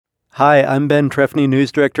Hi, I'm Ben Trefny,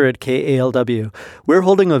 News Director at KALW. We're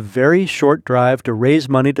holding a very short drive to raise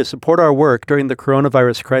money to support our work during the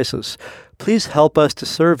coronavirus crisis. Please help us to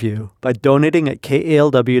serve you by donating at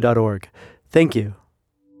kalw.org. Thank you.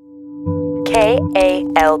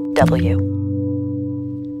 KALW.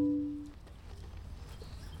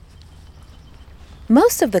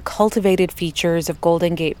 Most of the cultivated features of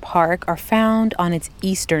Golden Gate Park are found on its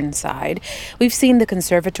eastern side. We've seen the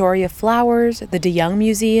Conservatory of Flowers, the DeYoung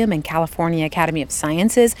Museum and California Academy of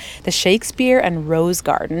Sciences, the Shakespeare and Rose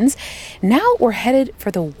Gardens. Now we're headed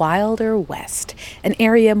for the wilder west, an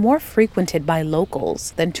area more frequented by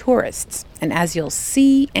locals than tourists. And as you'll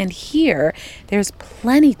see and hear, there's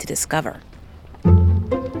plenty to discover.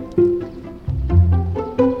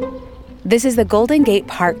 This is the Golden Gate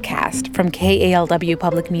Parkcast from KALW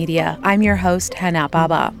Public Media. I'm your host, Hana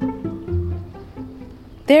Baba.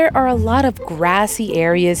 There are a lot of grassy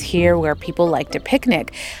areas here where people like to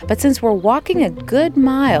picnic, but since we're walking a good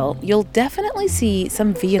mile, you'll definitely see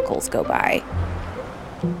some vehicles go by.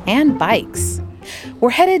 And bikes.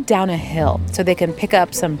 We're headed down a hill so they can pick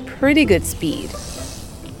up some pretty good speed.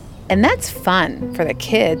 And that's fun for the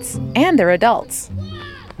kids and their adults.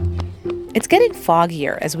 It's getting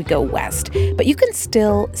foggier as we go west, but you can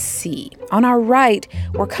still see. On our right,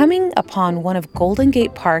 we're coming upon one of Golden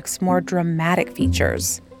Gate Park's more dramatic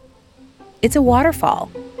features. It's a waterfall.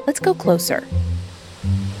 Let's go closer.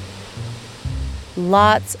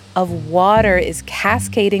 Lots of water is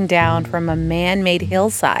cascading down from a man-made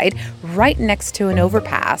hillside right next to an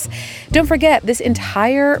overpass. Don't forget, this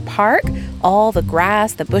entire park, all the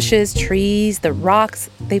grass, the bushes, trees, the rocks,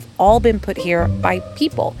 they've all been put here by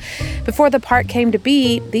people. Before the park came to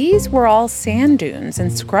be, these were all sand dunes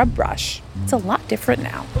and scrub brush. It's a lot different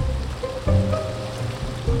now.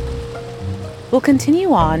 We'll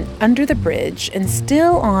continue on under the bridge and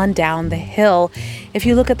still on down the hill. If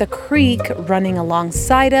you look at the creek running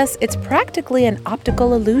alongside us, it's practically an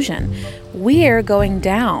optical illusion. We're going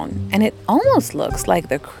down, and it almost looks like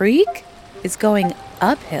the creek is going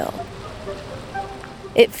uphill.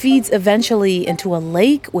 It feeds eventually into a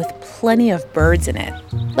lake with plenty of birds in it.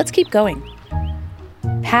 Let's keep going.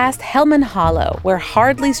 Past Hellman Hollow, where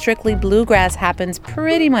Hardly Strictly Bluegrass happens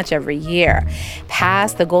pretty much every year.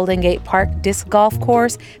 Past the Golden Gate Park Disc Golf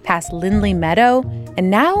Course, past Lindley Meadow, and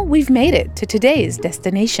now we've made it to today's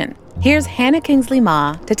destination. Here's Hannah Kingsley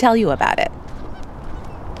Ma to tell you about it.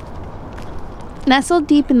 Nestled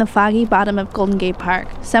deep in the foggy bottom of Golden Gate Park,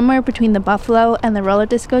 somewhere between the Buffalo and the roller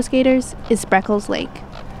disco skaters, is Spreckles Lake.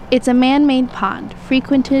 It's a man-made pond,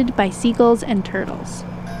 frequented by seagulls and turtles.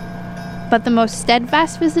 But the most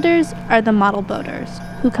steadfast visitors are the model boaters,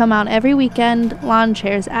 who come out every weekend, lawn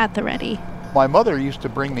chairs at the ready. My mother used to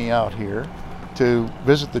bring me out here to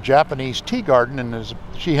visit the Japanese tea garden, and as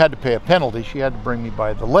she had to pay a penalty, she had to bring me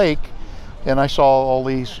by the lake, and I saw all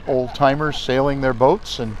these old-timers sailing their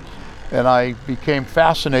boats, and I became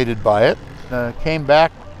fascinated by it. Came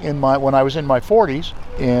back when I was in my 40s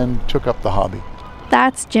and took up the hobby.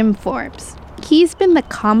 That's Jim Forbes. He's been the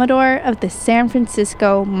Commodore of the San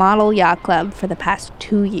Francisco Model Yacht Club for the past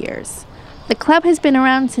 2 years. The club has been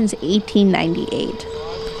around since 1898.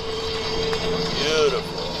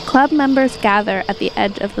 Beautiful. Club members gather at the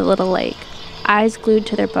edge of the little lake, eyes glued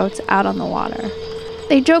to their boats out on the water.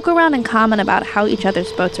 They joke around and comment about how each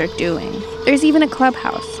other's boats are doing. There's even a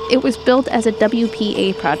clubhouse. It was built as a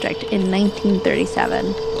WPA project in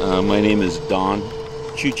 1937. My name is Don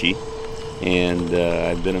Chuchi, and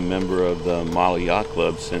I've been a member of the Model Yacht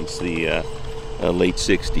Club since the late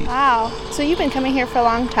 60s. Wow, so you've been coming here for a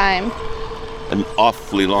long time. An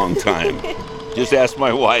awfully long time. Just ask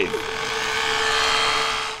my wife.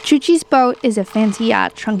 Chuchi's boat is a fancy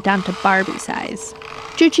yacht shrunk down to Barbie size.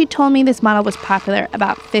 Chuchi told me this model was popular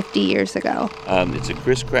about 50 years ago. It's a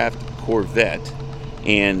Chris Craft Corvette,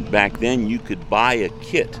 and back then you could buy a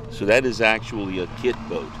kit. So that is actually a kit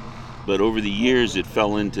boat. But over the years it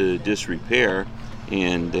fell into disrepair,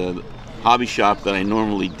 and the hobby shop that I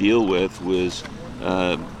normally deal with was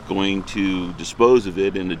going to dispose of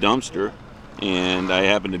it in a dumpster, and I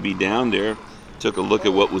happened to be down there, took a look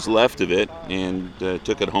at what was left of it, and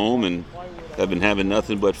took it home, and I've been having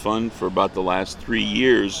nothing but fun for about the last 3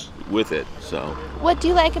 years with it. So, what do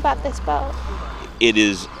you like about this boat? It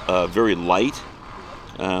is very light.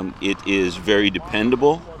 It is very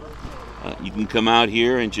dependable. You can come out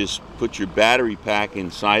here and just put your battery pack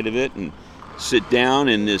inside of it and sit down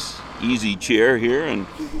in this easy chair here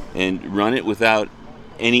and run it without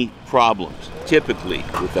any problems, typically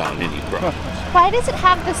without any problems. Why does it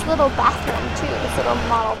have this little bathroom too, this little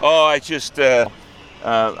model? Oh, I just,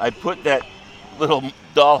 I put that little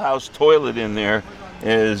dollhouse toilet in there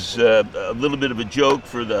as a little bit of a joke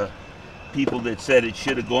for the people that said it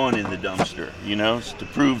should have gone in the dumpster, to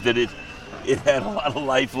prove that it had a lot of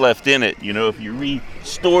life left in it, if you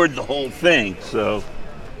restored the whole thing. So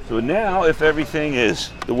now, if everything is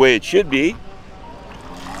the way it should be,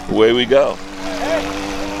 away we go.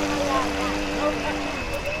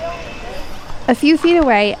 A few feet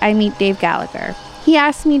away, I meet Dave Gallagher. He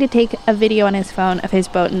asked me to take a video on his phone of his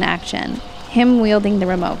boat in action, him wielding the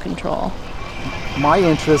remote control. My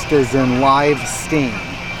interest is in live steam.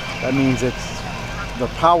 That means they're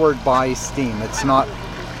powered by steam. It's not,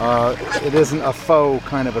 it isn't a faux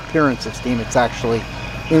kind of appearance of steam. It's actually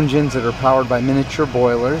engines that are powered by miniature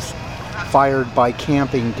boilers, fired by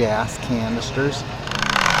camping gas canisters.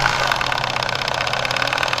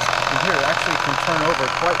 And here, it actually can turn over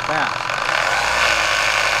quite fast.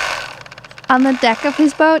 On the deck of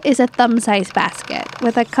his boat is a thumb-sized basket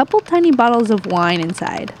with a couple tiny bottles of wine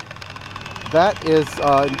inside. That is,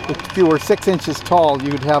 if you were 6 inches tall,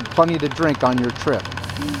 you'd have plenty to drink on your trip,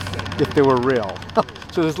 if they were real.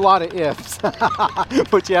 So there's a lot of ifs,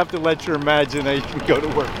 but you have to let your imagination go to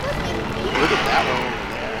work. Look at that one over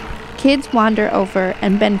there. Kids wander over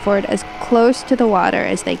and bend forward as close to the water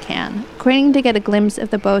as they can, craning to get a glimpse of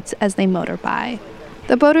the boats as they motor by.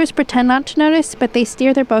 The boaters pretend not to notice, but they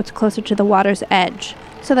steer their boats closer to the water's edge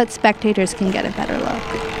so that spectators can get a better look.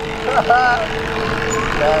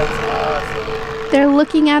 That's awesome. They're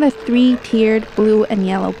looking at a 3-tiered blue and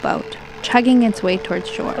yellow boat, chugging its way towards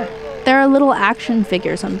shore. There are little action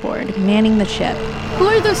figures on board, manning the ship. Who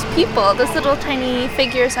are those people, those little tiny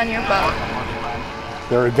figures on your boat?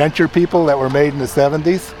 They're adventure people that were made in the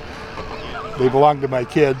 70s. They belong to my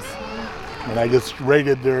kids. And I just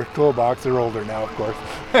raided their toolbox. They're older now, of course.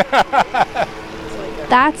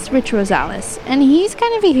 That's Rich Rosales, and he's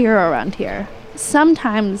kind of a hero around here.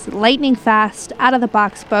 Sometimes lightning-fast,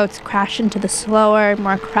 out-of-the-box boats crash into the slower,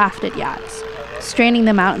 more crafted yachts, straining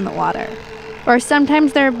them out in the water. Or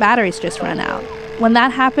sometimes their batteries just run out. When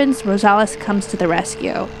that happens, Rosales comes to the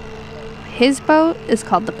rescue. His boat is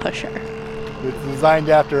called the Pusher. It's designed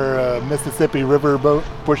after a Mississippi River boat,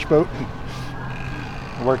 push boat.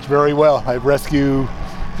 It works very well. I rescue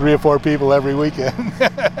 3 or 4 people every weekend.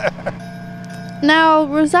 Now,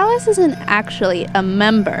 Rosales isn't actually a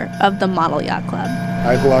member of the Model Yacht Club.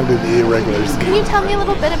 I belong to the Irregulars. Can you tell me a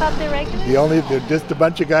little bit about the Irregulars? They're just a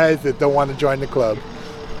bunch of guys that don't want to join the club.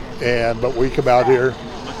 But we come out here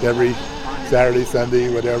every Saturday,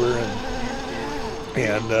 Sunday, whatever,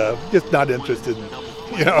 and just not interested in,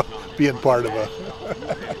 being part of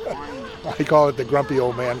I call it the grumpy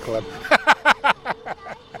old man club.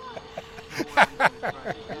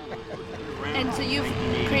 And so you've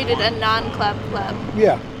created a non-club club.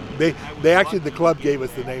 Yeah. They actually, the club gave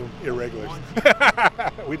us the name Irregulars.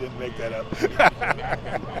 We didn't make that up.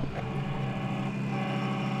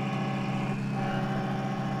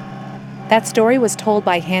 That story was told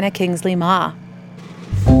by Hannah Kingsley Ma.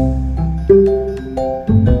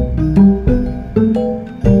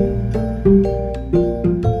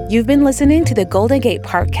 You've been listening to the Golden Gate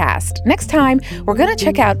Parkcast. Next time, we're going to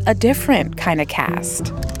check out a different kind of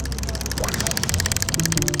cast.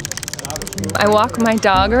 I walk my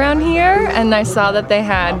dog around here, and I saw that they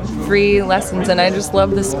had free lessons, and I just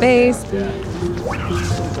love the space.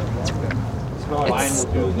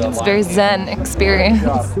 It's a very zen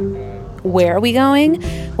experience. Where are we going?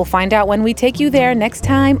 We'll find out when we take you there next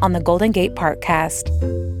time on the Golden Gate Parkcast.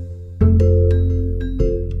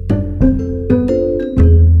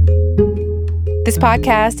 This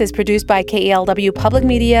podcast is produced by KELW Public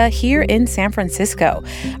Media here in San Francisco.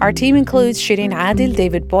 Our team includes Shireen Adil,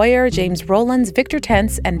 David Boyer, James Rowlands, Victor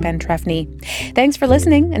Tense, and Ben Trefny. Thanks for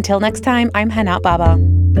listening. Until next time, I'm Hana Baba.